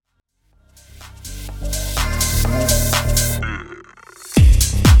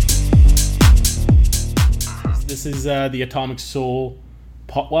This is the Atomic Soul.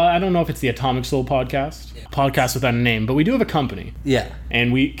 Well, I don't know if it's the Atomic Soul podcast. Yeah. Podcast without a name, but we do have a company. Yeah.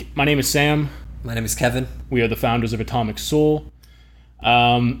 And my name is Sam. My name is Kevin. We are the founders of Atomic Soul.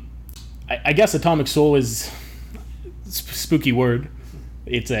 I guess Atomic Soul is a spooky word.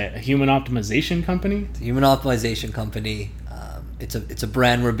 It's a human optimization company. It's a human optimization company. It's a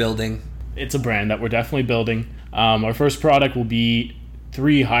brand we're building. It's a brand that we're definitely building. Our first product will be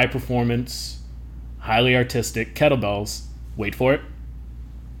 3 high-performance, highly artistic kettlebells. Wait for it.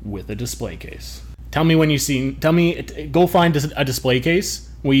 With a display case. Tell me, go find a display case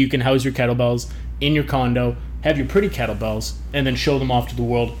where you can house your kettlebells in your condo, have your pretty kettlebells, and then show them off to the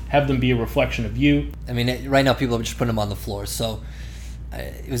world, have them be a reflection of you. I mean, right now people are just putting them on the floor, so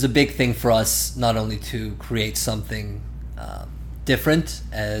it was a big thing for us not only to create something different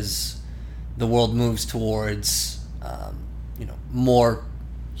as the world moves towards more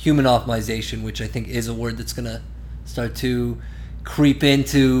human optimization, which I think is a word that's going to start to creep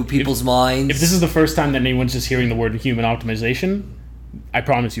into people's minds. If this is the first time that anyone's just hearing the word human optimization, I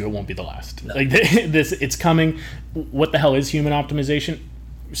promise you it won't be the last. No. Like this, it's coming. What the hell is human optimization?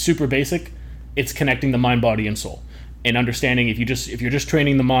 Super basic. It's connecting the mind, body, and soul, and understanding if you're just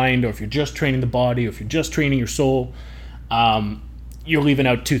training the mind, or if you're just training the body, or if you're just training your soul, you're leaving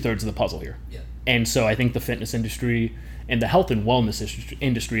out 2/3 of the puzzle here. Yeah. And so I think the fitness industry and the health and wellness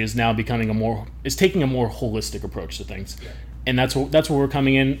industry is now taking a more holistic approach to things. Yeah. And that's where we're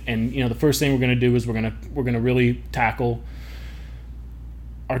coming in. And the first thing we're going to do is we're going to really tackle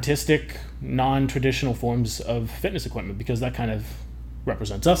artistic, non-traditional forms of fitness equipment, because that kind of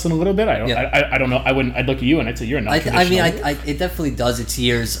represents us in a little bit. I don't know. I'd look at you and I'd say you're not traditional. It definitely does. It's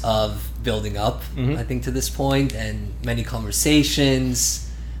years of building up, I think, to this point, and many conversations,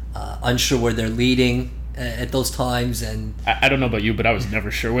 unsure where they're leading at those times. And I don't know about you, but I was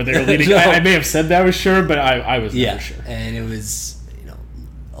never sure where they were leading. No. I may have said that I was sure, but I was never sure. And it was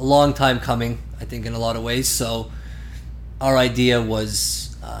a long time coming, I think, in a lot of ways. So our idea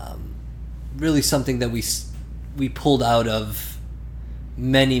was really something that we pulled out of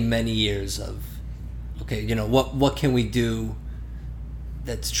many years of, what can we do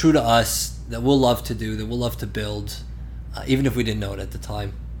that's true to us, that we'll love to do, that we'll love to build, even if we didn't know it at the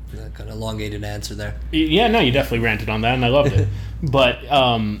time. That kind of elongated answer there. Yeah, no, you definitely ranted on that, and I loved it. But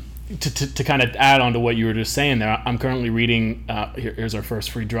to kind of add on to what you were just saying there, I'm currently reading, here's our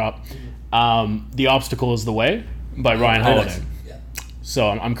first free drop, The Obstacle is the Way by Ryan Holiday. Yeah. So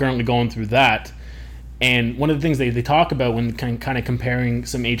I'm currently going through that. And one of the things they talk about when kind of comparing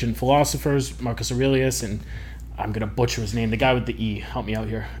some ancient philosophers, Marcus Aurelius, and I'm going to butcher his name, the guy with the E, help me out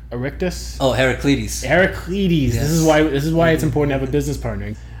here, Heraclitus? Oh, Heraclitus. Yes. This is why it's important to have a business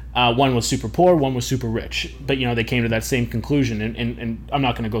partner. One was super poor, one was super rich. But, they came to that same conclusion. And I'm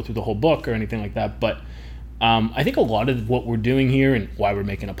not going to go through the whole book or anything like that. But I think a lot of what we're doing here and why we're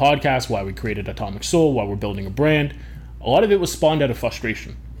making a podcast, why we created Atomic Soul, why we're building a brand, a lot of it was spawned out of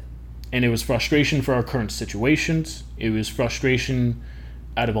frustration. And it was frustration for our current situations. It was frustration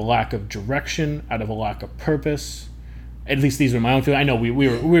out of a lack of direction, out of a lack of purpose. At least these were my own feelings. I know we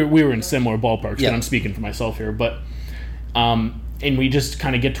were in similar ballparks, but I'm speaking for myself here. But and we just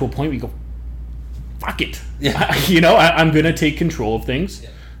kind of get to a point where we go, fuck it. Yeah. I'm going to take control of things,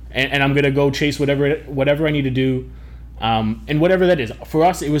 and I'm going to go chase whatever I need to do, and whatever that is. For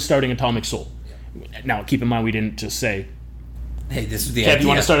us, it was starting Atomic Soul. Yeah. Now, keep in mind, we didn't just say, hey, this is the idea. You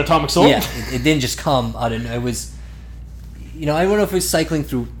want to start Atomic Soul? Yeah, it didn't just come out of it was, I don't know if it was cycling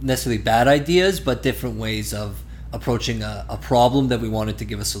through necessarily bad ideas, but different ways of approaching a problem that we wanted to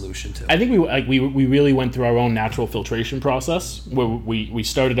give a solution to. I think we really went through our own natural filtration process, where we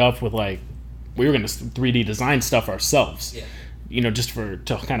started off with we were going to 3D design stuff ourselves, just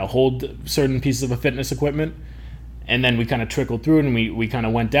to kind of hold certain pieces of a fitness equipment, and then we kind of trickled through it, and we kind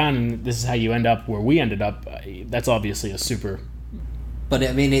of went down, and this is how you end up where we ended up. That's obviously a super, but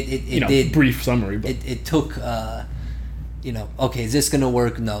I mean, it did brief summary, but it took okay, is this going to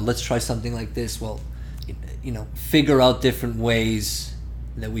work? No, let's try something like this. Well, figure out different ways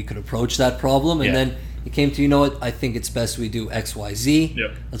that we could approach that problem, and then it came to, I think it's best we do X, Y, Z.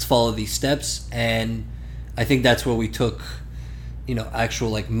 Yep. Let's follow these steps, and I think that's where we took,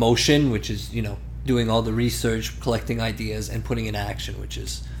 actual motion, which is doing all the research, collecting ideas, and putting in action, which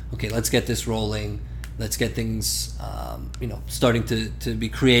is okay. Let's get this rolling. Let's get things, starting to be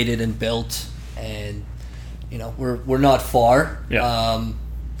created and built, and we're not far. Yeah.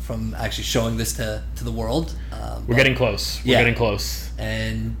 From actually showing this to the world. We're getting close. We're getting close.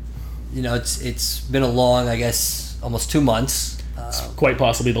 And, it's been a long, I guess, almost 2 months. It's quite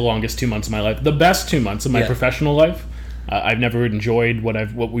possibly the longest 2 months of my life. The best 2 months of my professional life. I've never enjoyed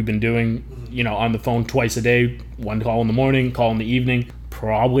what we've been doing, on the phone twice a day, one call in the morning, call in the evening,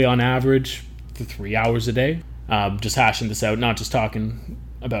 probably on average for 3 hours a day, just hashing this out, not just talking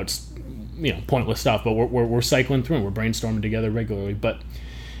about, pointless stuff, but we're cycling through and we're brainstorming together regularly. But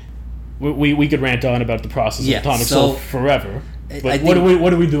we could rant on about the process of Atomic Soul forever. But what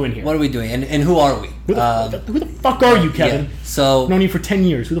are we doing here? What are we doing? And who are we? Who the fuck are you, Kevin? Yeah. So known you for 10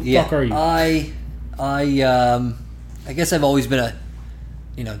 years. Who the fuck are you? I guess I've always been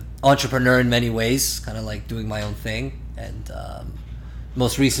a, entrepreneur in many ways, kind of like doing my own thing. And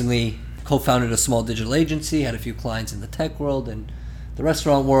most recently co-founded a small digital agency, had a few clients in the tech world and the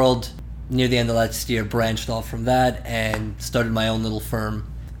restaurant world. Near the end of last year, branched off from that and started my own little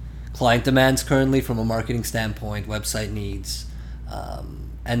firm. Client demands currently from a marketing standpoint, website needs,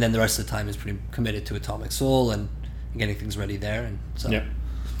 and then the rest of the time is pretty committed to Atomic Soul and getting things ready there. And so,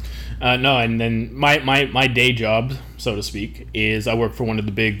 no, and then my day job, so to speak, is I work for one of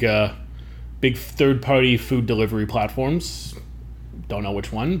the big third-party food delivery platforms. Don't know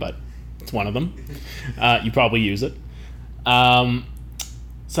which one, but it's one of them. You probably use it.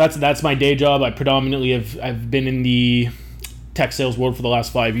 So that's my day job. I predominantly I've been in the tech sales world for the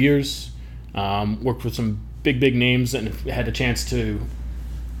last 5 years. Worked with some big names and had a chance to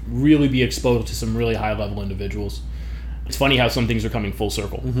really be exposed to some really high level individuals. It's funny how some things are coming full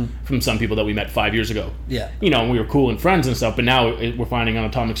circle from some people that we met 5 years ago. Yeah, and we were cool and friends and stuff, but now we're finding on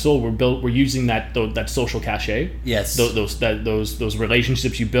Atomic Soul we're using that social cachet. Yes, those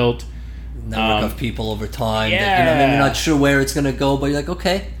relationships you built. Network of people over time. Yeah. That, you're not sure where it's gonna go, but you're like,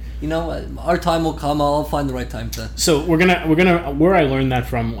 okay, our time will come. I'll find the right time to. So we're gonna where I learned that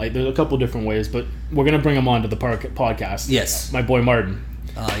from. Like, there's a couple different ways, but we're gonna bring him on to the podcast. Yes, my boy Martin.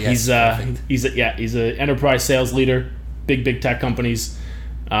 Yes, he's an enterprise sales leader, big tech companies.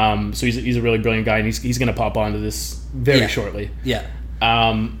 So he's a really brilliant guy, and he's gonna pop onto this very shortly. Yeah.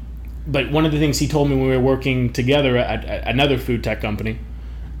 But one of the things he told me when we were working together at another food tech company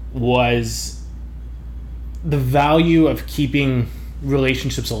was the value of keeping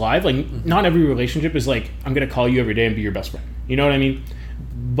relationships alive. Like, not every relationship is like, I'm going to call you every day and be your best friend. You know what I mean?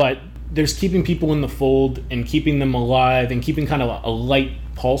 But there's keeping people in the fold and keeping them alive and keeping kind of a light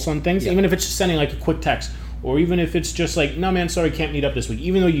pulse on things, even if it's just sending like a quick text, or even if it's just like, no man, sorry, can't meet up this week.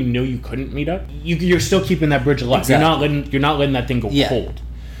 Even though you couldn't meet up, you're still keeping that bridge alive. Exactly. You're not letting that thing go cold.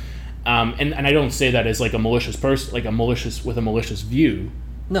 And I don't say that as like a malicious person, like with a malicious view.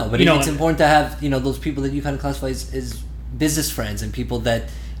 No, but it's important to have, those people that you kind of classify as business friends and people that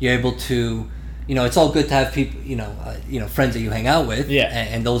you're able to, it's all good to have people, friends that you hang out with. Yeah.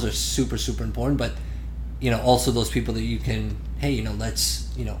 And those are super, super important. But, also those people that you can, hey,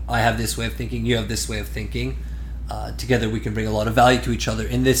 let's, I have this way of thinking, you have this way of thinking. Together we can bring a lot of value to each other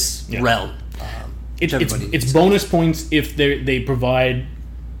in this realm. It's bonus points if they provide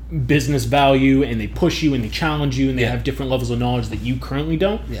business value and they push you and they challenge you and they have different levels of knowledge that you currently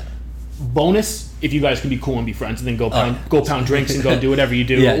don't. Yeah. Bonus if you guys can be cool and be friends and then go pound drinks and go do whatever you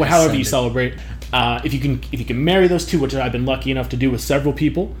do, or however you celebrate. If you can marry those two, which I've been lucky enough to do with several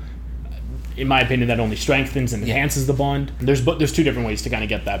people, in my opinion, that only strengthens and enhances the bond. There's two different ways to kind of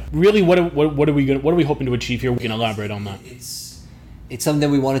get that. Really, what are we hoping to achieve here? We can elaborate on that. It's something that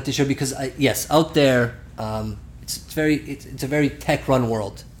we wanted to show because out there, it's a very tech run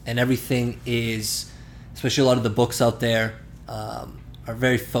world. And everything is, especially a lot of the books out there, are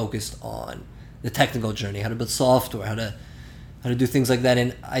very focused on the technical journey, how to build software, how to do things like that.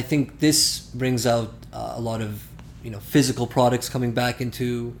 And I think this brings out a lot of physical products coming back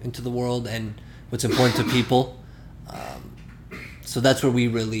into the world and what's important to people. So that's where we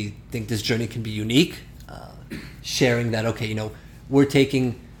really think this journey can be unique. Sharing that, we're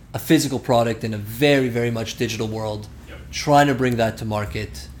taking a physical product in a very, very much digital world, trying to bring that to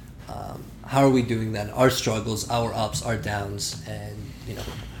market. How are we doing that? Our struggles, our ups, our downs, and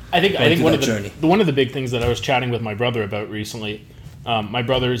I think one of the big things that I was chatting with my brother about recently. My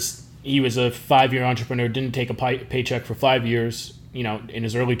he was a 5-year entrepreneur, didn't take a paycheck for 5 years. In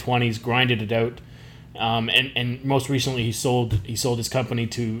his early 20s, grinded it out, and most recently he sold his company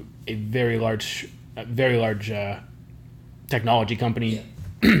to a very large technology company.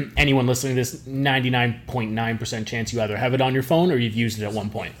 Yeah. Anyone listening to this, 99.9% chance you either have it on your phone or you've used it at one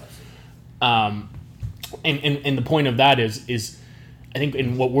point. And the point of that is I think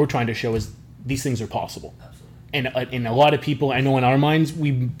in what we're trying to show is these things are possible. Absolutely. And a lot of people, I know in our minds,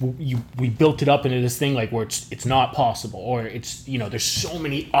 we built it up into this thing like where it's not possible, or it's there's so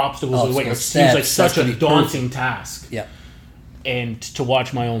many obstacles in the way. It seems like such a daunting task. Yeah. And to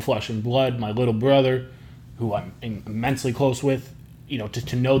watch my own flesh and blood, my little brother, who I'm immensely close with,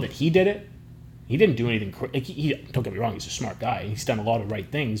 to know that he did it, He didn't do anything. Like he don't get me wrong, he's a smart guy. He's done a lot of right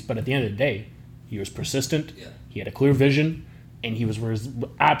things, but at the end of the day, he was persistent. Yeah. He had a clear vision, and he was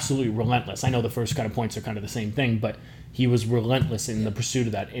absolutely relentless. I know the first kind of points are kind of the same thing, but he was relentless in the pursuit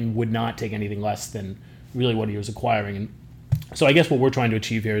of that and would not take anything less than really what he was acquiring. And so I guess what we're trying to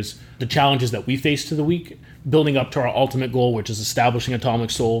achieve here is the challenges that we face to the week, building up to our ultimate goal, which is establishing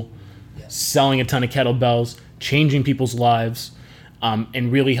Atomic Soul, selling a ton of kettlebells, changing people's lives,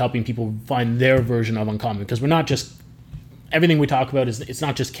 and really helping people find their version of uncommon. Because we're not just, everything we talk about is, it's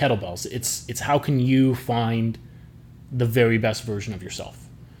not just kettlebells. It's how can you find the very best version of yourself.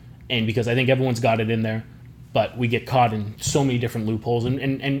 And because I think everyone's got it in there, but we get caught in so many different loopholes.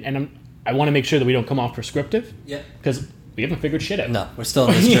 And I want to make sure that we don't come off prescriptive. Yeah. Because we haven't figured shit out. No, we're still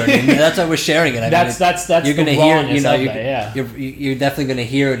in this journey. And that's why we're sharing it. I mean, that's you're the gonna rawness hear, of that, yeah. You're definitely going to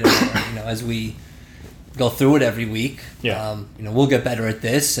hear it, as we go through it every week. Yeah. We'll get better at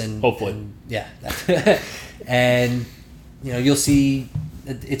this, and hopefully, and you'll see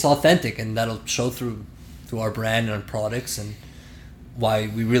it's authentic, and that'll show through our brand and our products, and why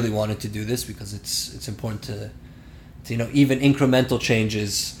we really wanted to do this, because it's important to even incremental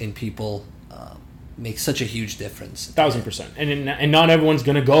changes in people make such a huge difference. 1,000%. And not everyone's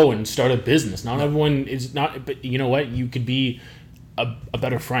going to go and start a business. Not everyone is not. But you know what? You could be a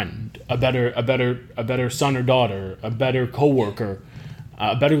better friend, a better son or daughter, a better coworker,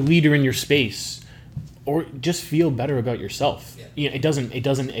 a better leader in your space, or just feel better about yourself. Yeah. It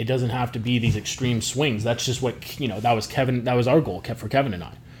doesn't have to be these extreme swings. That's just what that was our goal for Kevin and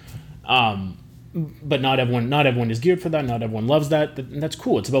I. But not everyone is geared for that. Not everyone loves that. And that's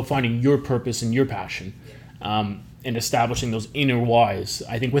cool. It's about finding your purpose and your passion, and establishing those inner whys.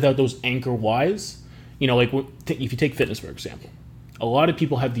 I think without those anchor whys, like if you take fitness for example, a lot of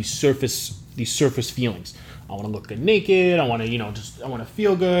people have these surface feelings. I want to look good naked. I want to I want to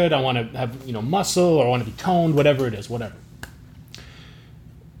feel good. I want to have muscle, or I want to be toned. Whatever it is, whatever.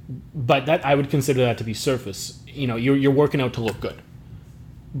 But that, I would consider that to be surface. You're working out to look good.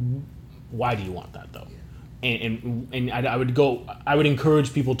 Why do you want that though? And I would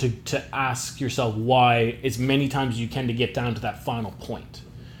encourage people to ask yourself why as many times as you can, to get down to that final point,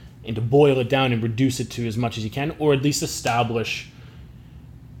 and to boil it down and reduce it to as much as you can, or at least establish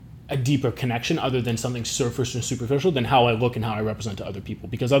a deeper connection other than something surface and superficial than how I look and how I represent to other people.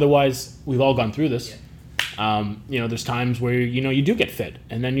 Because otherwise, we've all gone through this. There's times where you do get fit,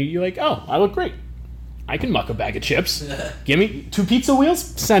 and then you're like, oh, I look great. I can muck a bag of chips. Give me 2 pizza wheels,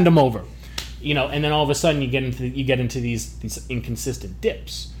 send them over. And then all of a sudden you get into these inconsistent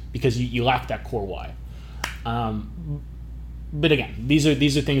dips because you lack that core why. But again, these are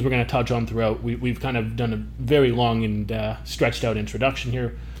things we're going to touch on throughout. We've kind of done a very long and stretched out introduction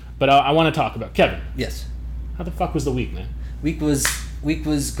here, but I want to talk about Kevin. Yes. How the fuck was the week, man? Week was good. It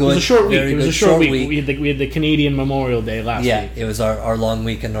was a short week. Very it was good. a short week. week. We had the Canadian Memorial Day last week. Yeah, it was our long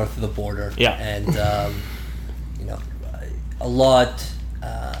weekend north of the border. Yeah. And a lot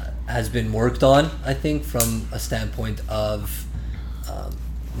has been worked on, I think, from a standpoint of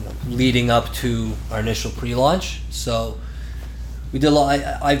leading up to our initial pre-launch. So we did a lot.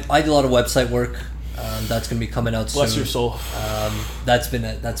 I did a lot of website work. That's going to be coming out soon. Bless your soul. That's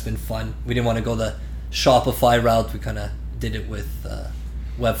been fun. We didn't want to go the Shopify route. We kind of did it with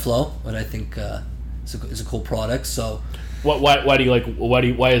Webflow, but I think it's a cool product. So why do you like?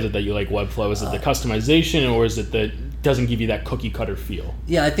 Why is it that you like Webflow? Is it the customization, or is it that doesn't give you that cookie cutter feel?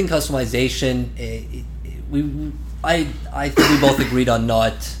 Yeah, I think customization. I think we both agreed on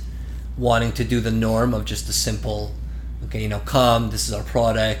not wanting to do the norm of just a simple, this is our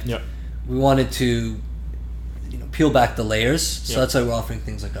product. Yeah. We wanted to, peel back the layers. So Yep. that's why we're offering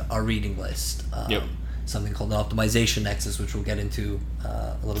things like our reading list. Yep. Something called an optimization nexus, which we'll get into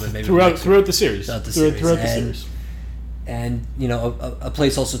a little bit maybe throughout the series. Throughout the series. And a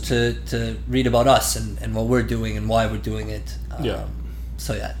place also to read about us and what we're doing and why we're doing it.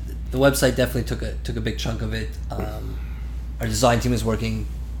 So yeah, the website definitely took a big chunk of it. Our design team is working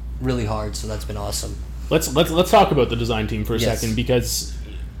really hard, so that's been awesome. Let's talk about the design team for a Yes. second, because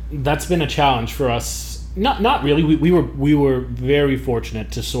that's been a challenge for us. Not really. We were very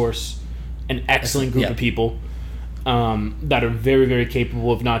fortunate to source an excellent group of people that are very, very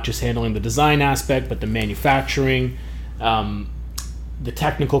capable of not just handling the design aspect, but the manufacturing, the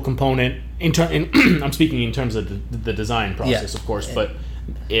technical component. I'm speaking in terms of the design process, of course, but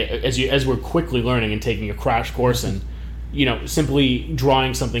as we're quickly learning and taking a crash course and simply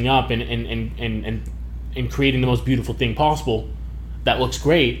drawing something up and creating the most beautiful thing possible that looks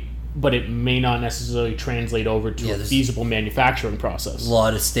great, but it may not necessarily translate over to a feasible manufacturing process. A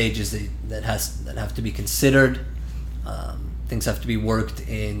lot of stages that have to be considered. Things have to be worked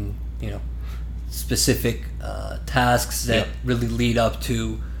in, specific tasks that really lead up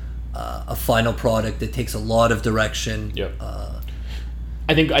to a final product that takes a lot of direction. Yep.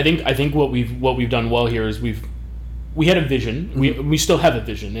 I think what we've done well here is we had a vision. We still have a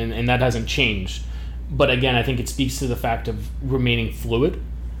vision, and that hasn't changed. But again, I think it speaks to the fact of remaining fluid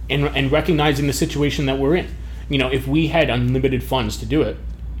and recognizing the situation that we're in. You know, if we had unlimited funds to do it,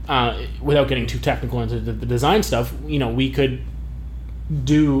 without getting too technical into the design stuff, you know, we could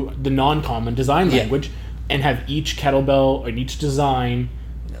do the non-common design language and have each kettlebell or each design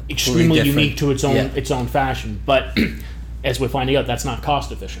extremely unique to its own fashion. But as we're finding out, that's not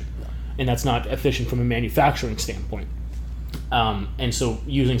cost efficient, and that's not efficient from a manufacturing standpoint. And so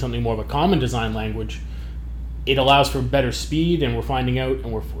using something more of a common design language, it allows for better speed, and we're finding out,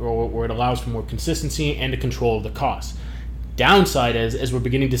 or it allows for more consistency and a control of the cost. Downside is, as we're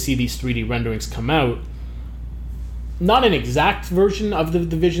beginning to see these 3D renderings come out, not an exact version of the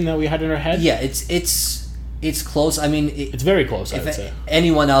vision that we had in our head. Yeah, it's close. I mean, it's very close. I would say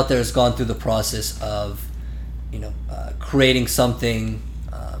anyone out there has gone through the process of, creating something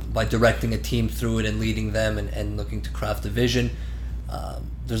by directing a team through it and leading them and looking to craft a vision.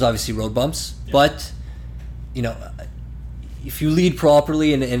 There's obviously road bumps, but if you lead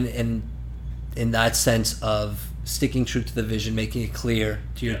properly and in that sense of sticking true to the vision, making it clear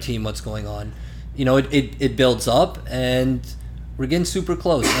to your team what's going on, it builds up, and we're getting super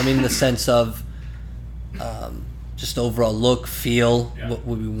close. I mean, in the sense of just overall look, feel, what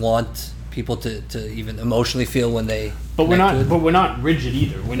we want people to even emotionally feel when they. But we're not rigid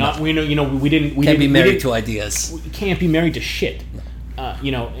either. We're not. We can't be married to ideas. We can't be married to shit.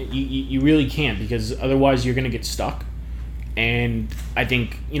 No. You really can't, because otherwise you're going to get stuck. And I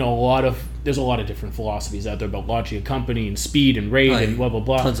think there's a lot of different philosophies out there about launching a company and speed and rate and blah blah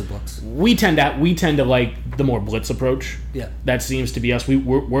blah. Tons of books. We tend to like the more blitz approach. Yeah. That seems to be us.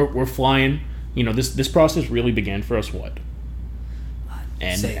 We're flying. This process really began for us what?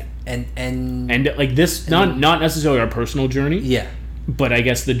 And like this, not necessarily our personal journey. Yeah. But I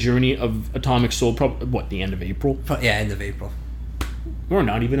guess the journey of Atomic Soul, the end of April? Yeah, end of April. We're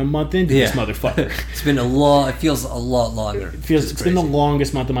not even a month into this motherfucker. It's been it feels a lot longer. It's been the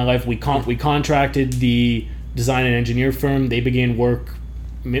longest month of my life. We contracted the design and engineer firm. They began work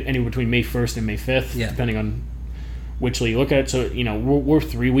anywhere between May 1st and May 5th, depending on which you look at. So, we're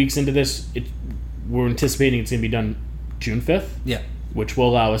 3 weeks into this. We're anticipating it's going to be done June 5th. Yeah. Which will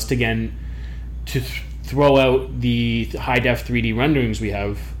allow us to throw out the high-def 3D renderings we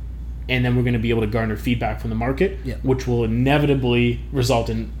have, and then we're going to be able to garner feedback from the market, which will inevitably result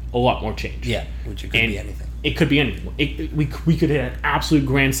in a lot more change. Yeah, which it could be anything. It could be anything. We could hit an absolute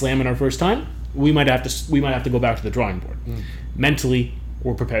grand slam in our first time. We might have to go back to the drawing board. Mentally,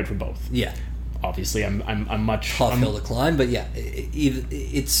 we're prepared for both. Yeah. Obviously, I'm much tough hill to climb, but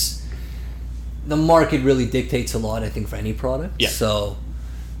it's the market really dictates a lot, I think, for any product. Yeah. So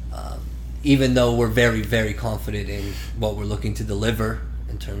even though we're very, very confident in what we're looking to deliver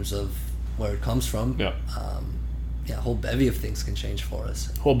in terms of where it comes from, a whole bevy of things can change for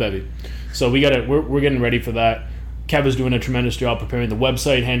us. Whole bevy. So we're getting ready for that. Kev is doing a tremendous job preparing the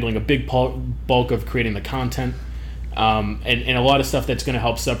website, handling a big bulk of creating the content, and a lot of stuff that's going to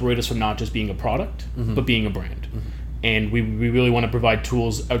help separate us from not just being a product, but being a brand. And we really want to provide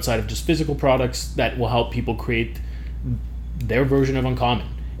tools outside of just physical products that will help people create their version of Uncommon.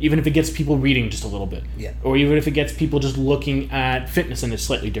 Even if it gets people reading just a little bit. Yeah. Or even if it gets people just looking at fitness in a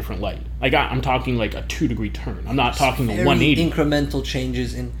slightly different light. Like I'm talking like a 2-degree turn. I'm not talking a 180. Incremental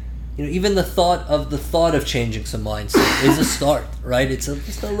changes in, even the thought of changing some mindset is a start, right? It's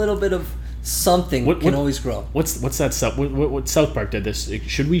just a little bit of something can always grow. What's that? What South Park did this?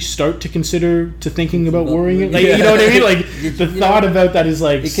 Should we start to consider thinking about worrying? Like, you know what I mean? Like the thought about that is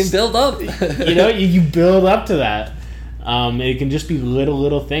like it can build up. You build up to that. It can just be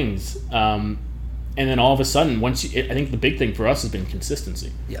little things, and then all of a sudden, I think the big thing for us has been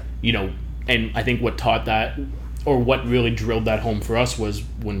consistency. Yeah. And I think what taught that, or what really drilled that home for us, was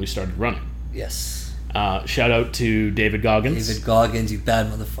when we started running. Yes. Shout out to David Goggins. David Goggins, you bad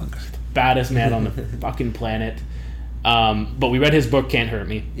motherfucker. Baddest man on the fucking planet. But we read his book, Can't Hurt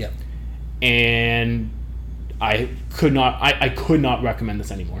Me. Yeah. And I could not recommend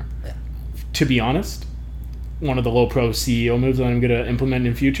this anymore. Yeah. To be honest, one of the low pro CEO moves that I'm going to implement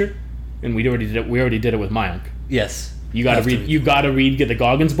in future, and we already did it with Mayank. Yes. You got to read get the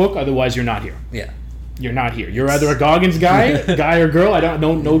Goggins book, otherwise you're not here. Yeah. You're not here. You're either a Goggins guy or girl. I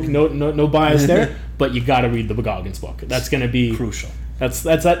don't no bias there, but you got to read the Goggins book. That's going to be crucial. That's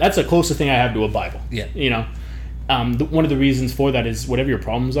the closest thing I have to a Bible. Yeah. One of the reasons for that is whatever your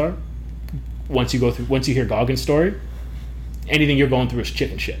problems are, once you hear Goggins' story, anything you're going through is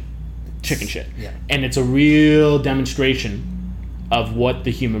chicken shit. chicken shit. Yeah. And it's a real demonstration of what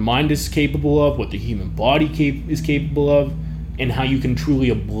the human mind is capable of, what the human body is capable of, and how you can truly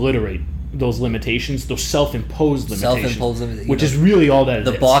obliterate those limitations, those self-imposed limitations, which is really all that it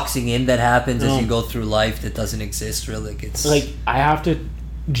is. The boxing in that happens as you go through life that doesn't exist really. It's like, I have to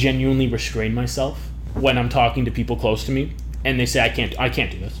genuinely restrain myself when I'm talking to people close to me, and they say, I can't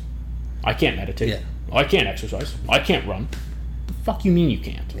do this. I can't meditate. Yeah. I can't exercise. I can't run. The fuck you mean you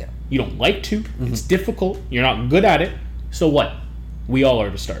can't? Yeah. You don't like to. It's difficult. You're not good at it. So what? We all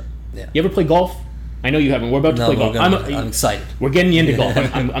are to start. Yeah. You ever play golf? I know you haven't. We're about to play golf. I'm excited. We're getting you into golf.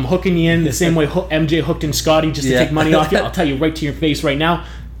 I'm hooking you in the same way MJ hooked in Scotty just to take money off you. I'll tell you right to your face right now,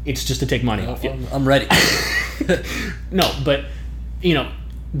 it's just to take money off you. I'm ready. No, but,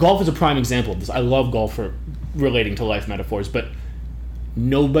 golf is a prime example of this. I love golf for relating to life metaphors, but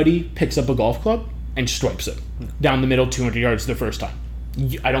nobody picks up a golf club and stripes it down the middle 200 yards the first time.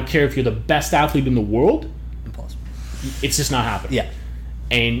 I don't care if you're the best athlete in the world. Impossible. It's just not happening. Yeah.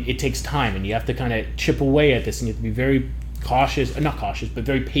 And it takes time, and you have to kind of chip away at this, and you have to be very cautious, not cautious, but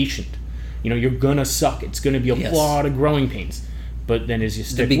very patient. You're gonna suck. It's gonna be a lot of growing pains. But then as you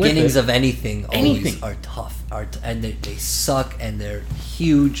stick with it, the beginnings of anything always are tough, and they suck, and they're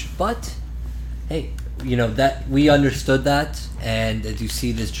huge. But hey, that we understood that, and as you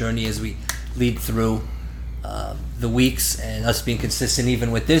see this journey as we lead through the weeks, and us being consistent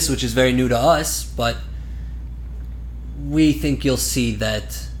even with this, which is very new to us, but we think you'll see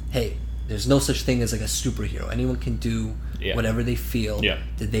that, hey, there's no such thing as like a superhero. Anyone can do whatever they feel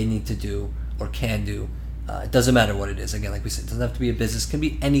that they need to do or can do. It doesn't matter what it is. Again, like we said, it doesn't have to be a business. It can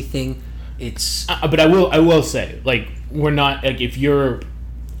be anything. It's but I will say, like, we're not, like, if you're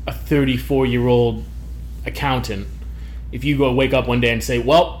a 34-year-old accountant, if you go wake up one day and say,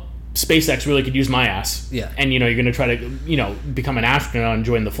 well, SpaceX really could use my ass, and you're going to try to become an astronaut and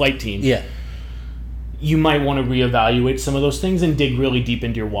join the flight team, you might want to reevaluate some of those things and dig really deep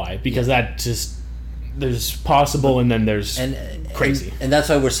into your why, because that just, there's possible, and then there's crazy. And that's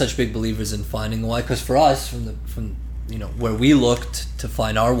why we're such big believers in finding why, because for us, from where we looked to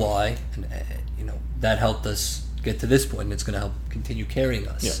find our why, and that helped us get to this point, and it's going to help continue carrying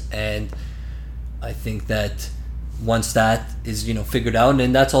us. And I think that once that is figured out,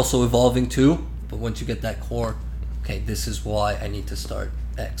 and that's also evolving too, but once you get that core, okay, this is why I need to start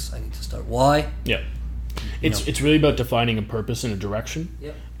X, I need to start Y. It's really about defining a purpose and a direction.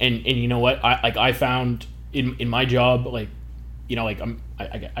 And you know what, I found in my job, I'm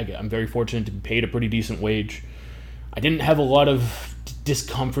very fortunate to be paid a pretty decent wage. I didn't have a lot of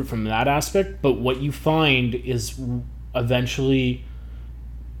discomfort from that aspect, but what you find is eventually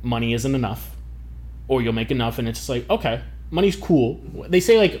money isn't enough, or you'll make enough, and it's just like, okay, money's cool. They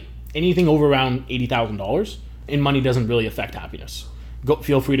say like anything over around $80,000 in money doesn't really affect happiness.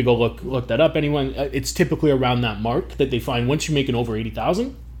 Feel free to go look that up. Anyone, it's typically around that mark that they find once you're making over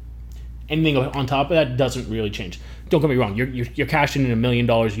 80,000. Anything on top of that doesn't really change. Don't get me wrong. You're cashing in $1 million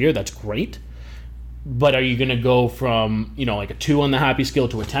a year. That's great. But are you going to go from like a 2 on the happy scale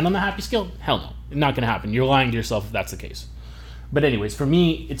to a 10 on the happy scale? Hell no, not going to happen. You're lying to yourself if that's the case. But anyways, for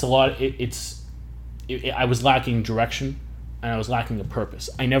me, it's a lot. I was lacking direction, and I was lacking a purpose.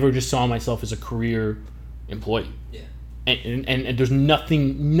 I never just saw myself as a career employee. And there's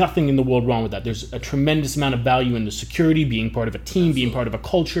nothing in the world wrong with that. There's a tremendous amount of value in the security, being part of a team, being part of a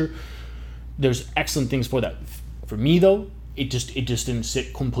culture. There's excellent things for that. For me though, it just didn't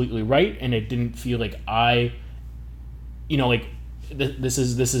sit completely right, and it didn't feel like this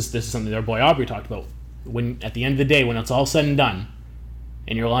is something that our boy Aubrey talked about. When at the end of the day, when it's all said and done,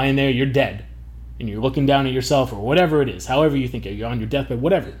 and you're lying there, you're dead, and you're looking down at yourself or whatever it is, however you think you're on your deathbed,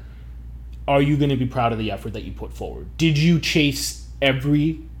 whatever. Are you going to be proud of the effort that you put forward? Did you chase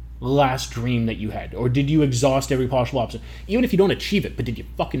every last dream that you had? Or did you exhaust every possible option? Even if you don't achieve it, but did you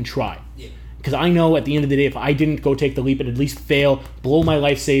fucking try? Because I know at the end of the day, if I didn't go take the leap and at least fail, blow my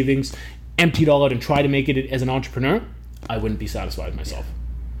life savings, empty it all out and try to make it as an entrepreneur, I wouldn't be satisfied with myself.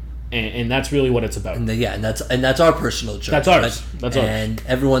 And that's really what it's about. And that's our personal journey. That's ours. Right? That's ours. And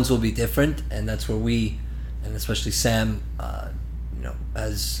everyone's will be different, and that's where we, and especially Sam,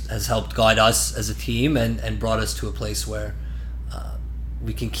 has helped guide us as a team and brought us to a place where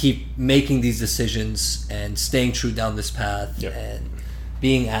we can keep making these decisions and staying true down this path and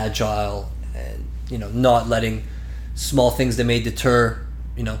being agile and not letting small things that may deter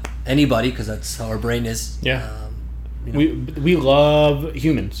anybody, because that's how our brain is. We love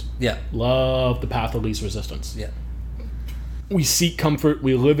humans. Love the path of least resistance. We seek comfort.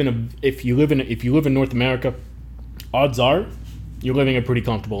 We live if you live in North America, odds are you're living a pretty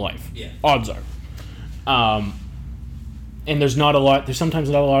comfortable life. Odds are. and there's sometimes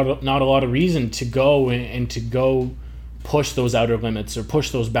not a lot of reason to go and to go push those outer limits or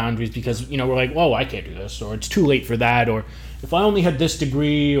push those boundaries, because we're like, whoa, I can't do this, or it's too late for that, or if I only had this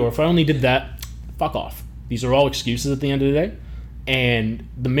degree, or if I only did that. Fuck off. These are all excuses at the end of the day. And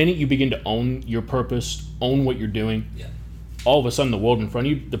the minute you begin to own your purpose, own what you're doing, all of a sudden the world in front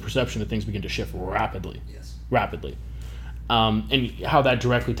of you, the perception of things begin to shift rapidly. Rapidly. And how that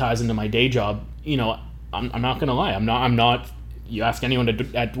directly ties into my day job, I'm not gonna lie, I'm not. You ask anyone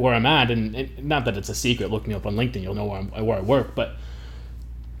at where I'm at, and not that it's a secret. Look me up on LinkedIn, you'll know where I work. But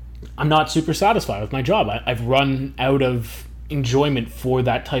I'm not super satisfied with my job. I've run out of enjoyment for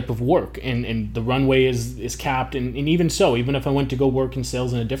that type of work, and the runway is capped. And even so, even if I went to go work in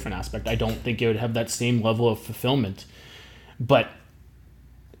sales in a different aspect, I don't think it would have that same level of fulfillment. But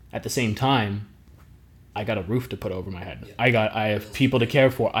at the same time, I got a roof to put over my head. Yeah. I have people to care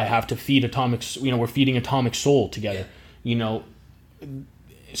for. I have to feed we're feeding Atomic Soul together. Yeah.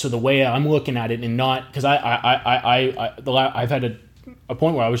 So the way I'm looking at it, and not because I've had a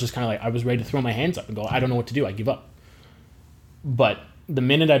point where I was just kind of like, I was ready to throw my hands up and go, I don't know what to do. I give up. But the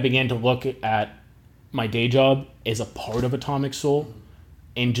minute I began to look at my day job as a part of Atomic Soul,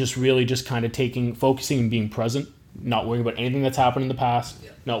 and just really just kind of focusing and being present, not worrying about anything that's happened in the past,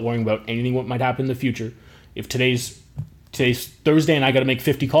 not worrying about anything what might happen in the future. If today's Thursday and I got to make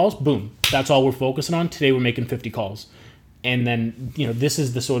 50 calls, boom, that's all we're focusing on. Today we're making 50 calls. And then, this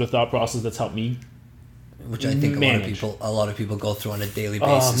is the sort of thought process that's helped me, which I think a lot of people go through on a daily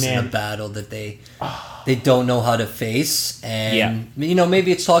basis, in a battle that they don't know how to face. And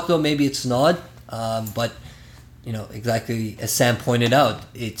maybe it's talked about, maybe it's not. But exactly as Sam pointed out,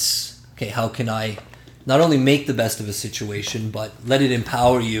 it's okay. How can I not only make the best of a situation, but let it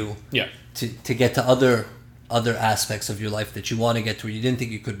empower you to get to other aspects of your life that you want to get to where you didn't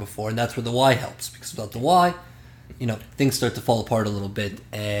think you could before. And that's where the why helps, because without the why, things start to fall apart a little bit.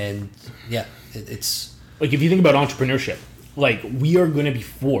 And it's like, if you think about entrepreneurship, like, we are going to be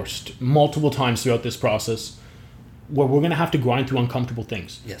forced multiple times throughout this process where we're going to have to grind through uncomfortable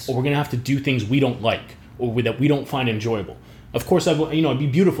things. Yes. Or we're going to have to do things we don't like, or that we don't find enjoyable. Of course, it'd be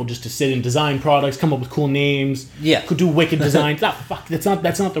beautiful just to sit and design products, come up with cool names, could do wicked designs.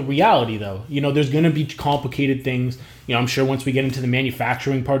 That's not the reality, though. There's going to be complicated things. I'm sure once we get into the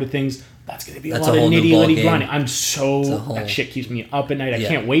manufacturing part of things, that's going to be a lot of nitty-gritty grinding. That shit keeps me up at night. I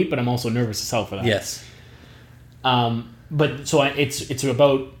can't wait, but I'm also nervous as hell for that. Yes. But so it's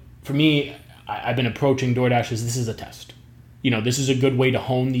about, for me, I've been approaching DoorDash as this is a test. This is a good way to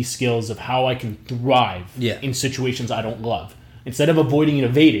hone these skills of how I can thrive in situations I don't love. Instead of avoiding and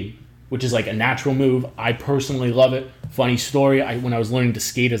evading, which is like a natural move, I personally love it. Funny story, when I was learning to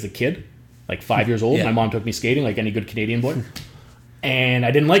skate as a kid, like 5 years old, my mom took me skating like any good Canadian boy. And I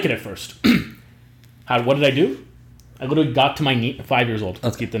didn't like it at first. What did I do? I literally got to my knee, 5 years old,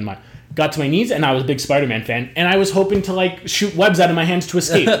 let's keep that in mind. Got to my knees, and I was a big Spider-Man fan, and I was hoping to shoot webs out of my hands to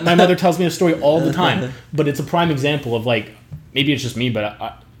escape. My mother tells me the story all the time, but it's a prime example of maybe it's just me, but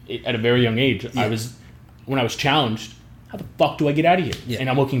at a very young age, when I was challenged, how the fuck do I get out of here? Yeah. And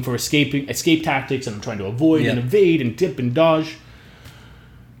I'm looking for escape tactics, and I'm trying to avoid and evade and dip and dodge.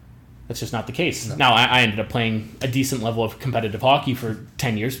 That's just not the case. No. Now, I ended up playing a decent level of competitive hockey for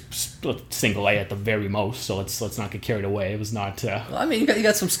 10 years, single A at the very most, so let's not get carried away. It was not... you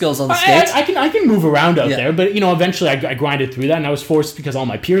got some skills on the skates. I can move around out there, but eventually I grinded through that, and I was forced because all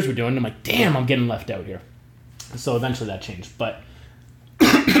my peers were doing it. I'm like, damn, I'm getting left out here. So eventually that changed, but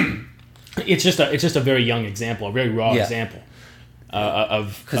it's just a very young example, a very raw example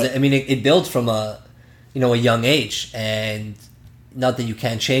of... Because, it builds from a young age, and... Not that you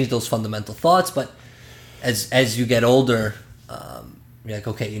can't change those fundamental thoughts, but as you get older, you're like,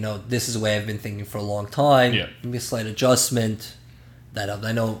 okay, this is the way I've been thinking for a long time. Yeah. Maybe a slight adjustment. That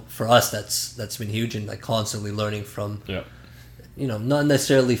I know for us, that's been huge, and constantly learning from, not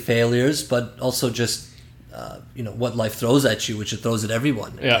necessarily failures, but also just, what life throws at you, which it throws at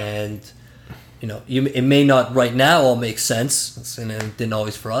everyone. Yeah. And it may not right now all make sense, and it didn't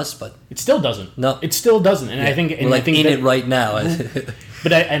always for us, but it still doesn't. No, it still doesn't, and I think, we're it right now.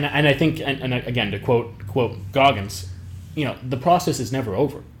 But I think again, to quote Goggins, the process is never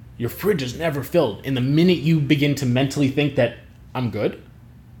over. Your fridge is never filled, and the minute you begin to mentally think that I'm good,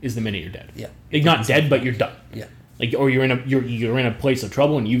 is the minute you're dead. Yeah, you're not dead, but you're done. Yeah, or you're in a place of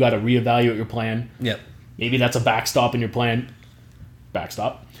trouble, and you got to reevaluate your plan. Yeah, maybe that's a backstop in your plan.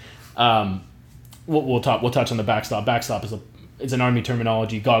 Backstop. We'll touch on the backstop. Backstop is an Army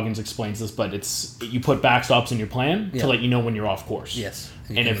terminology. Goggins explains this, but you put backstops in your plan to let you know when you're off course. Yes,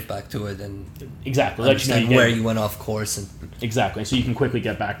 and you get back to it and exactly let you know where you went off course and exactly, so you can quickly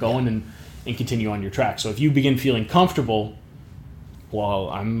get back going. and continue on your track. So if you begin feeling comfortable, well,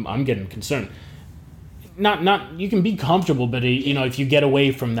 I'm getting concerned. Not you can be comfortable, but you know, if you get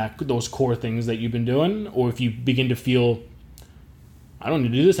away from those core things that you've been doing, or if you begin to feel, I don't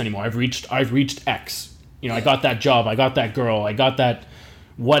need to do this anymore. I've reached X. You know, I got that job, I got that girl, I got that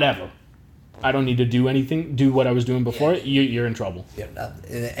whatever. I don't need to do anything, do what I was doing before. You're in trouble. Yeah,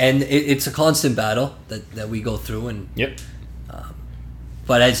 and it's a constant battle that we go through, and yep.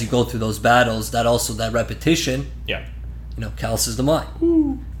 But as you go through those battles, that repetition, yeah, you know, calluses the mind.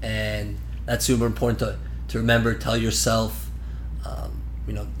 Ooh. And that's super important to remember. Tell yourself,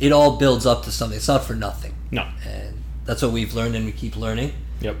 you know, it all builds up to something. It's not for nothing. No. And that's what we've learned, and we keep learning.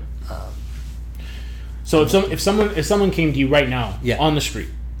 Yep. So if someone came to you right now on the street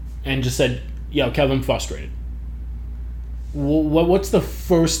and just said, "Yo, Kev, I'm frustrated," what's the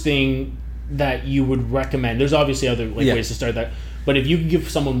first thing that you would recommend? There's obviously other ways to start that, but if you could give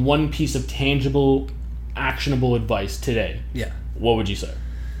someone one piece of tangible, actionable advice today, what would you say?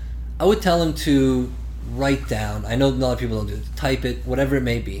 I would tell them to write down. I know a lot of people don't do it. Type it, whatever it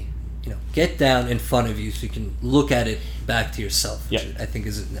may be. You know, get down in front of you so you can look at it back to yourself. Which I think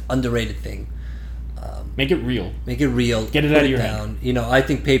is an underrated thing. Make it real. Make it real. Get it out of your head. Down. You know, I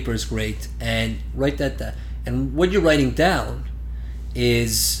think paper is great, and write that down. And what you're writing down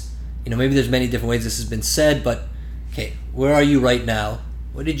is, you know, maybe there's many different ways this has been said, but okay, where are you right now?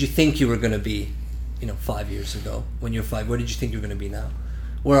 What did you think you were going to be, you know, 5 years ago? When you're 5, where did you think you were going to be now?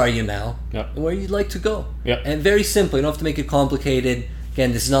 Where are you now? Yep. And where you'd like to go? Yep. And very simple. You don't have to make it complicated.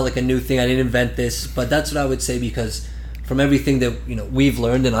 Again, this is not like a new thing. I didn't invent this, but that's what I would say, because from everything that, you know, we've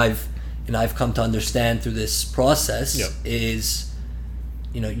learned and I've come to understand through this process is,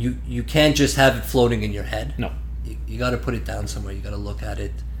 you know, you can't just have it floating in your head. No. You got to put it down somewhere. You got to look at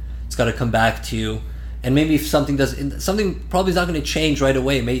it. It's got to come back to you. And maybe if something probably is not going to change right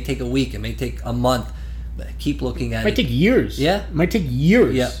away. It may take a week. It may take a month. But keep looking at it. Might take years. Yeah. It might take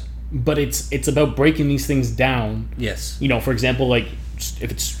years. Yeah. But it's about breaking these things down. Yes. You know, for example, like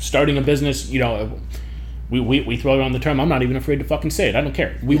if it's starting a business, you know, we throw around the term. I'm not even afraid to fucking say it. I don't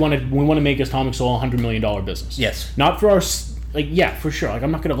care. We want to make Atomic Soul $100 million business. Yes. Not for our for sure. Like,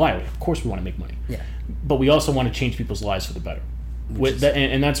 I'm not gonna lie. Of course we want to make money. Yeah. But we also want to change people's lives for the better.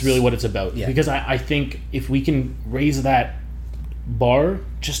 And that's really what it's about. Yeah. Because I think if we can raise that bar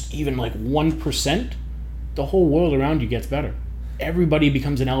just even like 1%, the whole world around you gets better. Everybody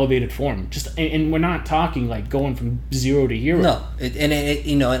becomes an elevated form. And we're not talking like going from 0 to hero. No,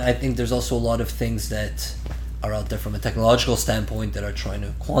 you know, and I think there's also a lot of things that are out there from a technological standpoint that are trying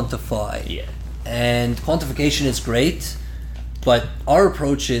to quantify. Yeah. And quantification is great, but our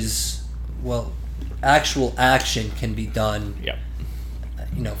approach is, well, actual action can be done. Yep.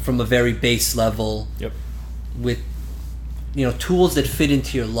 You know, from a very base level. Yep. With, you know, tools that fit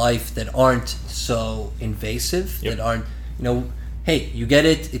into your life that aren't so invasive. Yep. That aren't, you know, hey, you get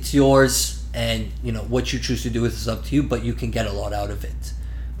it, it's yours, and, you know, what you choose to do with it is up to you, but you can get a lot out of it.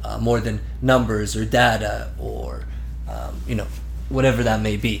 More than numbers or data or, you know, whatever that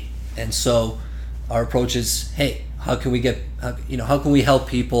may be. And so our approach is, hey, how can we help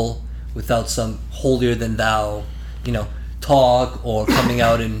people without some holier than thou, you know, talk or coming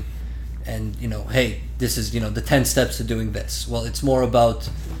out and you know, hey, this is, you know, the 10 steps to doing this. Well, it's more about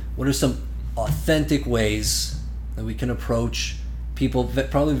what are some authentic ways that we can approach people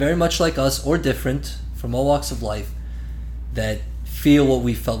probably very much like us or different from all walks of life that feel what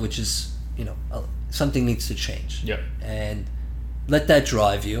we felt, which is, you know, something needs to change. Yep. And let that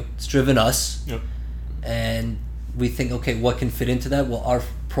drive you. It's driven us. Yep. And we think, okay, what can fit into that? Well, our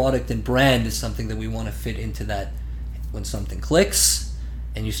product and brand is something that we want to fit into that. When something clicks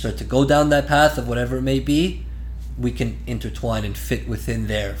and you start to go down that path of whatever it may be, we can intertwine and fit within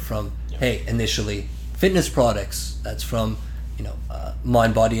there from, hey, initially fitness products, that's from, you know,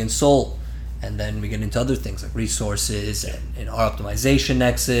 mind, body, and soul. And then we get into other things like resources and our optimization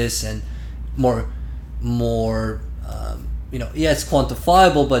nexus and more, you know, it's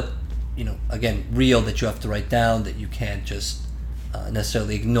quantifiable, but, you know, again, real, that you have to write down, that you can't just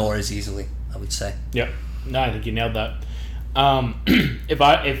necessarily ignore as easily, I would say. Yeah. No, I think you nailed that.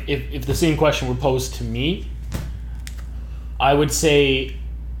 If the same question were posed to me, I would say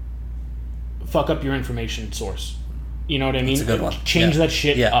fuck up your information source. You know what I mean? That's a good one. Change that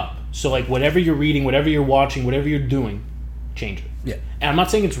shit up. So like whatever you're reading, whatever you're watching, whatever you're doing, change it. Yeah. And I'm not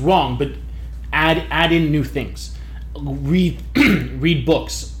saying it's wrong, but add in new things. Read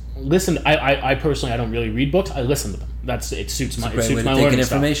books. Listen. I personally, I don't really read books. I listen to them. It suits my learning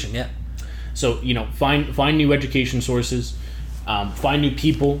information. Style. Yeah. So, you know, find new education sources, find new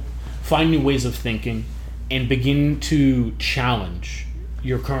people, find new ways of thinking, and begin to challenge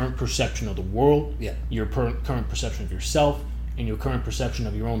your current perception of the world, Yeah. your current perception of yourself, and your current perception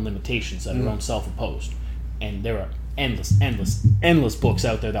of your own limitations that are own self-imposed. And there are endless books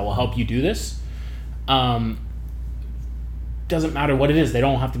out there that will help you do this. Doesn't matter what it is. They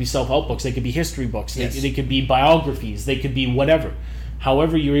don't have to be self-help books. They could be history books. Yes. They could be biographies. They could be whatever.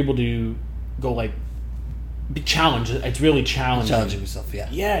 However you're able to go like be challenged. It's really challenging. Challenging yourself, yeah.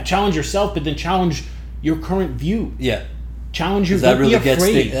 Yeah, challenge yourself, but then challenge your current view. Yeah. Challenge your. That Don't really be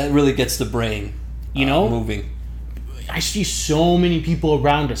afraid. that really gets the brain, moving. I see so many people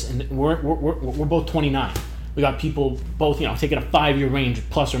around us, and we're both 29. We got people both, taking a 5-year range,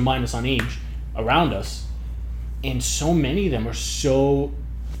 plus or minus on age, around us, and so many of them are so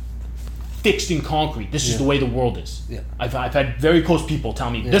fixed in concrete. This is the way the world is. Yeah. I've had very close people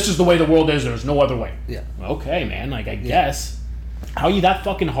tell me, this is the way the world is. There's no other way. Yeah. Okay, man. Like, I guess. How are you that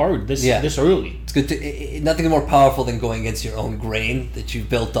fucking hard this early? It's good to nothing more powerful than going against your own grain that you've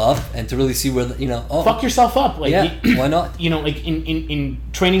built up, and to really see where fuck yourself up. Like, why not? Like in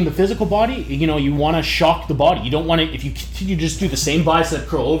training the physical body, you want to shock the body. You don't want to. If you continue to just do the same bicep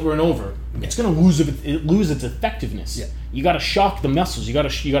curl over and over, it's gonna lose its effectiveness. Yeah. You got to shock the muscles. You got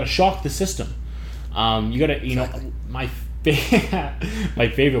to shock the system. You got to Exactly. my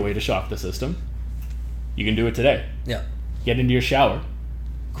favorite way to shock the system. You can do it today. Yeah. Get into your shower,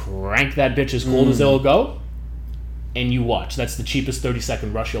 crank that bitch as cold as it'll go, and you watch. That's the cheapest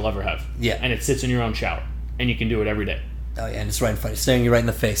 30-second rush you'll ever have. Yeah. And it sits in your own shower, and you can do it every day. Oh yeah, and it's right in front, staring you right in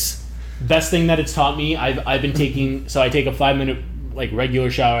the face. Best thing that it's taught me, I've been taking. So I take a 5-minute like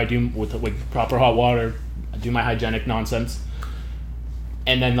regular shower. I do with like proper hot water. I do my hygienic nonsense,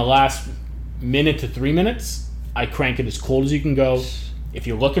 and then the last minute to 3 minutes, I crank it as cold as you can go. If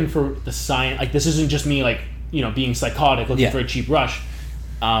you're looking for the science, like this isn't just me like being psychotic looking for a cheap rush.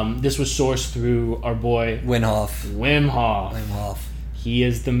 This was sourced through our boy Wim Hof. Wim Hof. He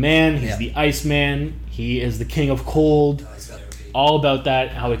is the man. He's the Iceman. He is the king of cold. All about that,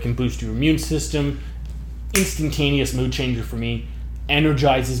 how it can boost your immune system. Instantaneous mood changer for me.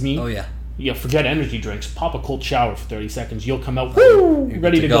 Energizes me. Oh yeah. Yeah, forget energy drinks. Pop a cold shower for 30 seconds. You'll come out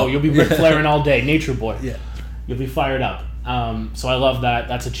ready to go. You'll be Ric Flairing all day. Nature boy. Yeah. You'll be fired up. So I love that.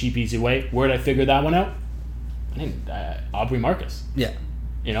 That's a cheap, easy way. Where did I figure that one out? Aubrey Marcus. Yeah.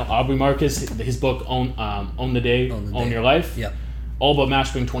 Aubrey Marcus, his book Own the Day, Own Your Life. Yeah. All about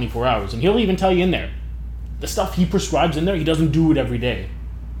mastering 24 hours. And he'll even tell you in there, the stuff he prescribes in there, he doesn't do it every day.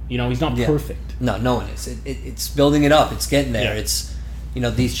 He's not perfect. No one is. It's building it up. It's getting there. Yeah. It's,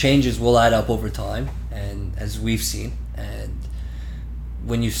 these changes will add up over time, and as we've seen. And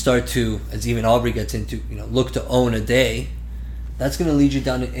when you start to, as even Aubrey gets into, look to own a day, that's going to lead you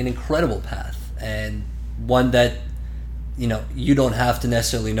down an incredible path. And one that you don't have to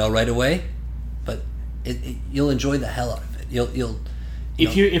necessarily know right away, but you'll enjoy the hell out of it. You'll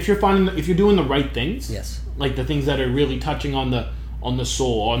if you're doing the right things, yes, like the things that are really touching on the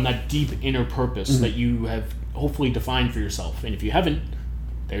soul, on that deep inner purpose that you have hopefully defined for yourself, and if you haven't,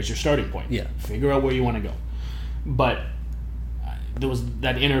 there's your starting point. Yeah, figure out where you want to go. But there was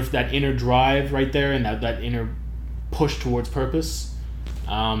that inner drive right there, and that inner push towards purpose.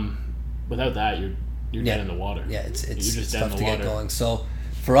 Without that, you're dead in the water. Yeah, it's just tough to get going. So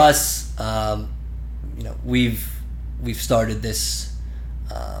for us, we've started this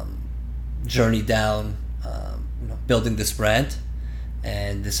journey down, building this brand,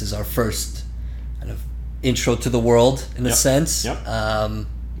 and this is our first kind of intro to the world in a sense. Yep.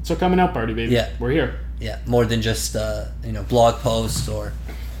 So coming out party, baby. Yeah, we're here. Yeah, more than just blog posts, or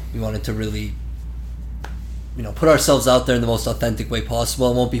we wanted to really put ourselves out there in the most authentic way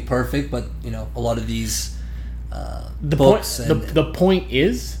possible. It won't be perfect, but a lot of these books. The point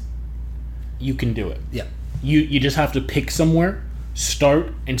is, you can do it. Yeah. You just have to pick somewhere,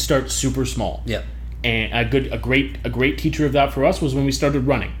 start super small. Yeah. And a great teacher of that for us was when we started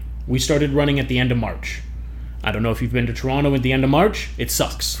running. We started running at the end of March. I don't know if you've been to Toronto at the end of March. It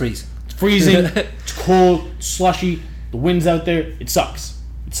sucks. Freezing. It's freezing. It's cold, slushy. The wind's out there. It sucks.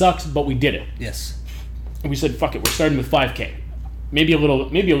 But we did it. Yes. And we said, "Fuck it, we're starting with 5K." Maybe a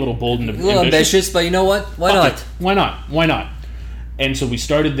little bold and a little ambitious, but you know what? Why not? Why not? And so we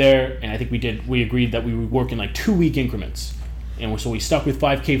started there, and I think we agreed that we would work in like 2-week increments, and so we stuck with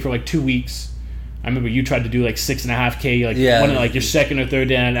 5K for like 2 weeks. I remember you tried to do like 6.5K, like your second or third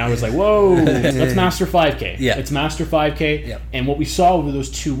day, and I was like, "Whoa, let's master 5K." Yeah, let's master 5K. Yeah. And what we saw over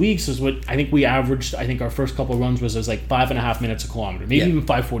those 2 weeks is what I think we averaged. I think our first couple of runs was like 5.5 minutes a kilometer, maybe even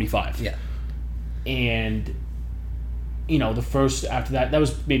 5:45. Yeah. And the first after that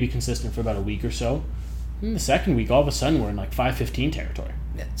was maybe consistent for about a week or so. And the second week, all of a sudden, we're in like 5:15 territory.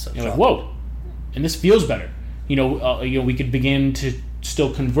 Yeah, so you're like, whoa, and this feels better. We could begin to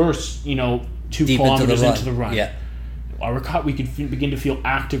still converse, 2 Deep kilometers into the run. Yeah. We could begin to feel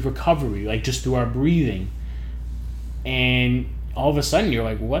active recovery, like just through our breathing. And all of a sudden you're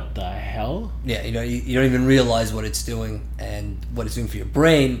like, what the hell? Yeah, you don't even realize what it's doing and what it's doing for your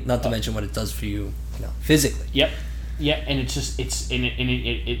brain, not to mention what it does for you, physically. Yep. Yeah, and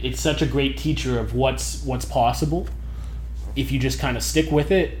it's such a great teacher of what's possible if you just kind of stick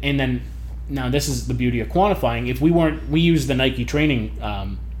with it. And then now this is the beauty of quantifying. If we use the Nike training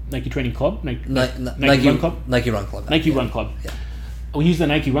club, Nike Run Club, Nike Run Club. Yeah. We use the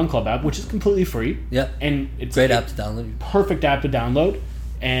Nike Run Club app, which is completely free. Yeah. And it's great app to download. Perfect app to download.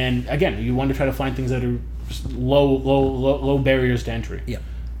 And again, you want to try to find things that are low barriers to entry. Yeah.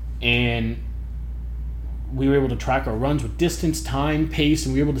 And we were able to track our runs with distance, time, pace,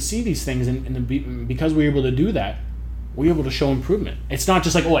 and we were able to see these things. And because we were able to do that, we were able to show improvement. It's not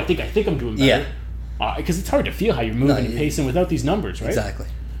just like, I think I'm doing better. Yeah. Because it's hard to feel how you're moving and pacing without these numbers, right? Exactly.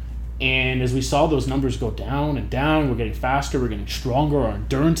 And as we saw those numbers go down and down, we're getting faster, we're getting stronger, our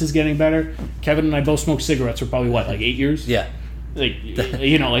endurance is getting better. Kevin and I both smoked cigarettes for probably, 8 years? Yeah. So we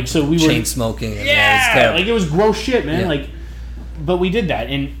were... Chain smoking. Yeah! It was gross shit, man. Yeah. But we did that.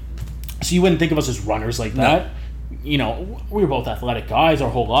 And so you wouldn't think of us as runners like that. No. We were both athletic guys our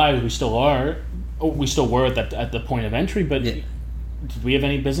whole lives. We still are. We still were at the point of entry, but... Yeah. Did we have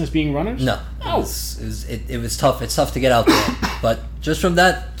any business being runners? No. It was tough. It's tough to get out there. But just from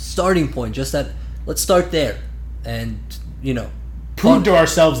that starting point, let's start there. And, prove to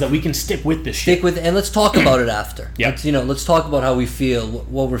ourselves that we can stick with this shit. Stick with it, and let's talk about it after. Yeah. Let's talk about how we feel,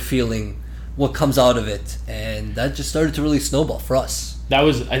 what we're feeling, what comes out of it. And that just started to really snowball for us.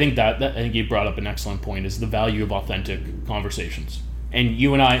 I think you brought up an excellent point, is the value of authentic conversations. And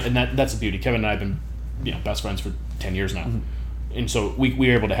you and I, and that's the beauty. Kevin and I have been, best friends for 10 years now. Mm-hmm. And so we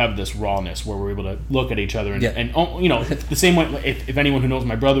were able to have this rawness where we're able to look at each other and the same way. If anyone who knows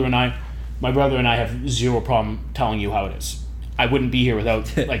my brother and I have zero problem telling you how it is. I wouldn't be here without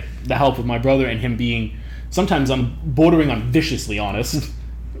the help of my brother and him being sometimes bordering on viciously honest.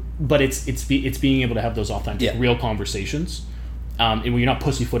 But it's being able to have those authentic, real conversations, and when you're not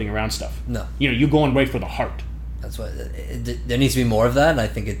pussyfooting around stuff. No, you're going right for the heart. That's why there needs to be more of that, and I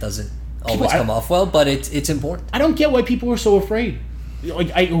think it doesn't always come off well, but it's important. I don't get why people are so afraid.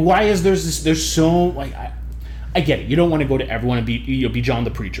 Why is there's so I get it. You don't want to go to everyone and be John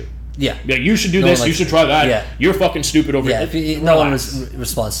the Preacher. Yeah. You should do this. You should try that. Yeah. You're fucking stupid over it. Yeah. No one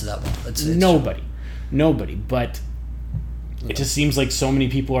responds to that one. It's Nobody. But it just seems like so many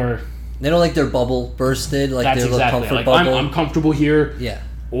people are. They don't like their bubble bursted. Like their little comfort bubble. I'm comfortable here. Yeah.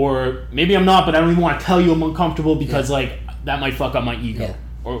 Or maybe I'm not, but I don't even want to tell you I'm uncomfortable because that might fuck up my ego. Yeah.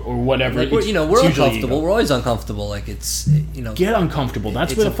 Or whatever. We're uncomfortable. We're always uncomfortable. Like get uncomfortable.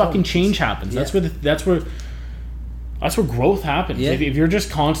 That's where the fucking change happens. Yeah. That's where growth happens. Yeah. If you're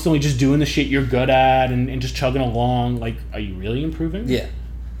just constantly just doing the shit you're good at and just chugging along, are you really improving? Yeah.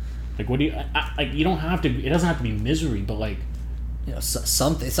 What do you you don't have to. It doesn't have to be misery, but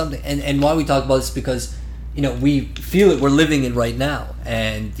something. And why we talk about this because we feel it. We're living it right now,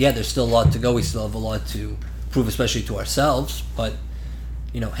 and there's still a lot to go. We still have a lot to prove, especially to ourselves, but.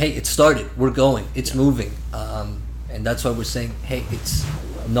 Hey, it started. We're going. It's moving. And that's why we're saying, hey, it's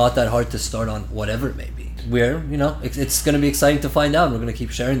not that hard to start on whatever it may be. It's going to be exciting to find out. And we're going to keep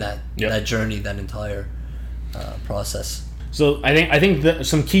sharing that journey, that entire process. So I think that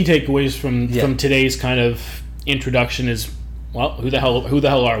some key takeaways from today's kind of introduction is, who the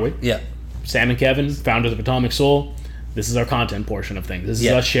hell are we? Yeah. Sam and Kevin, founders of Atomic Soul. This is our content portion of things. This is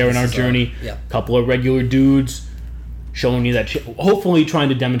us sharing our journey. A couple of regular dudes. Showing you that, hopefully trying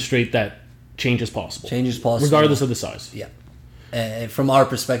to demonstrate that change is possible. Regardless of the size. Yeah. From our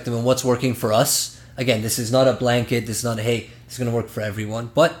perspective and what's working for us, again, this is not a blanket, this is not it's going to work for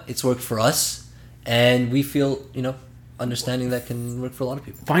everyone, but it's worked for us, and we feel, understanding that can work for a lot of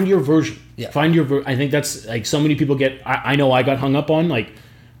people. Find your version. Yeah. I think that's, so many people get, I know I got hung up on,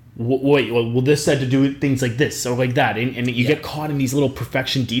 well, this said to do things like this or like that, and you get caught in these little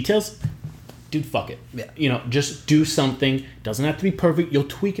perfection details. Dude, fuck it. Yeah. Just do something. Doesn't have to be perfect. You'll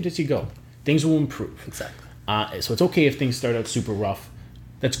tweak it as you go. Things will improve. Exactly. So it's okay if things start out super rough.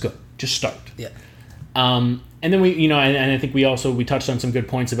 That's good. Just start. Yeah. And then we, and I think we touched on some good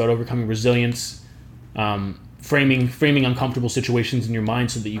points about overcoming resilience, framing uncomfortable situations in your mind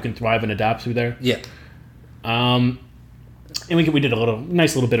so that you can thrive and adapt through there. Yeah. And we did a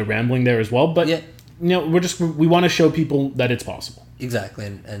nice little bit of rambling there as well. But we want to show people that it's possible. Exactly.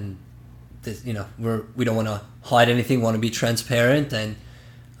 And this, we don't want to hide anything. We want to be transparent, and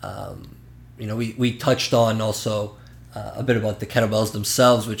we touched on also a bit about the kettlebells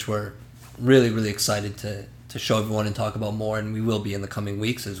themselves, which we're really, really excited to show everyone and talk about more, and we will be in the coming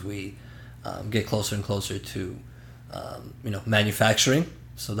weeks as we get closer and closer to manufacturing.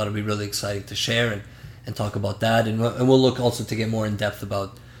 So that'll be really exciting to share and talk about that, and we'll look also to get more in depth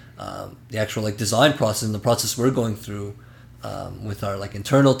about the actual design process and the process we're going through with our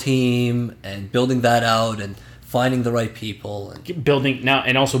internal team and building that out and finding the right people and building now,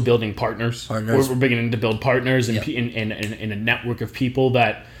 and also building partners. We're beginning to build partners and in a network of people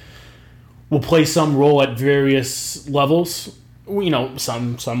that will play some role at various levels.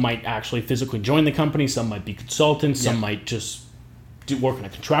 Some might actually physically join the company. Some might be consultants. Some might just work on a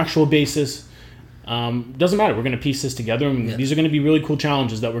contractual basis. Doesn't matter. We're going to piece this together, and these are going to be really cool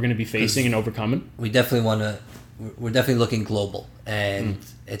challenges that we're going to be facing and overcoming. We're definitely looking global, and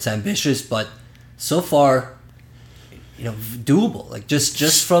it's ambitious, but so far, doable.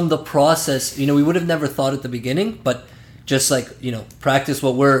 Just from the process, we would have never thought at the beginning, but just practice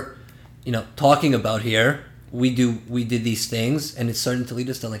what we're, talking about here. We did these things, and it's starting to lead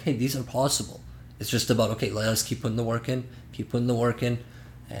us to hey, these are possible. It's just about, okay, let us keep putting the work in,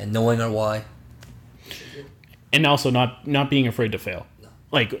 and knowing our why. And also not being afraid to fail. No.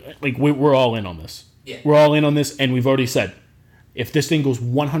 We're all in on this. Yeah. We're all in on this, and we've already said, if this thing goes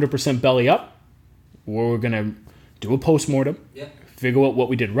 100% belly up, we're going to do a postmortem, figure out what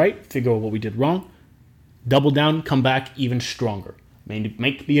we did right, figure out what we did wrong, double down, come back even stronger. I mean, it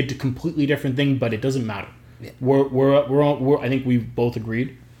might be a completely different thing, but it doesn't matter. Yeah. We're I think we both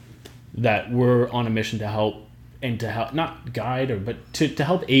agreed that we're on a mission to help, and to help, not guide, but to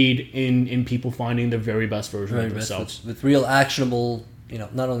help aid in people finding the very best version of themselves. With real actionable,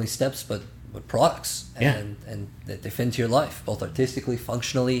 not only steps, but products and that they fit into your life, both artistically,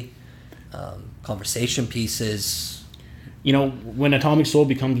 functionally, conversation pieces. When Atomic Soul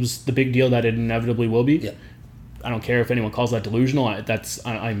becomes the big deal that it inevitably will be, I don't care if anyone calls that delusional.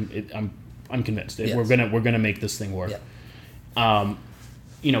 I'm convinced. Yes. We're gonna make this thing work. Yeah.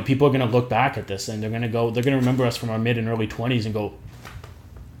 People are gonna look back at this and they're gonna remember us from our mid and early 20s and go,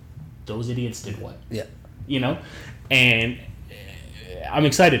 those idiots did what? Yeah. And I'm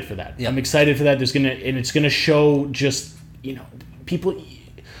excited for that. Yeah. I'm excited for that. It's gonna show just people.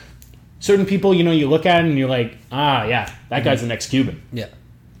 Certain people, you look at it and you're like, that guy's the next Cuban. Yeah.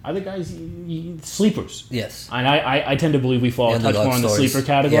 Other guys, sleepers. Yes. And I tend to believe we fall a touch more in the sleeper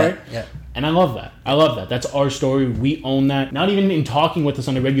category. Yeah. And I love that. That's our story. We own that. Not even in talking with us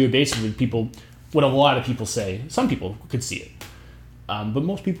on a regular basis with people, what a lot of people say. Some people could see it. But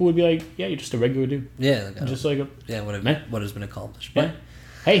most people would be like, yeah, you're just a regular dude. Yeah. Just like what has been accomplished. But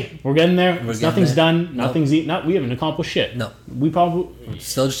hey, we're getting there. Nothing's done. Nothing's we haven't accomplished shit. No. We're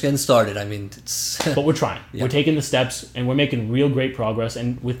still just getting started. I mean, it's... But we're trying. Yeah. We're taking the steps, and we're making real great progress,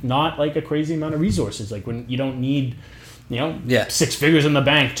 and with not a crazy amount of resources. When you don't need, 6 figures in the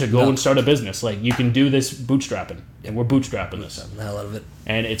bank to go and start a business. You can do this bootstrapping, and we're bootstrapping this. The hell out of it.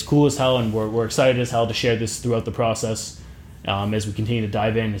 And it's cool as hell, and we're excited as hell to share this throughout the process as we continue to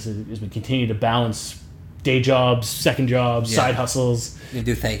dive in, as we continue to balance day jobs, second jobs, side hustles. We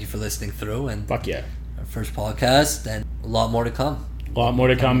do thank you for listening through, and fuck yeah, our first podcast, and a lot more to come.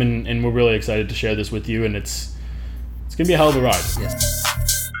 And we're really excited to share this with you, and it's gonna be a hell of a ride. Yeah.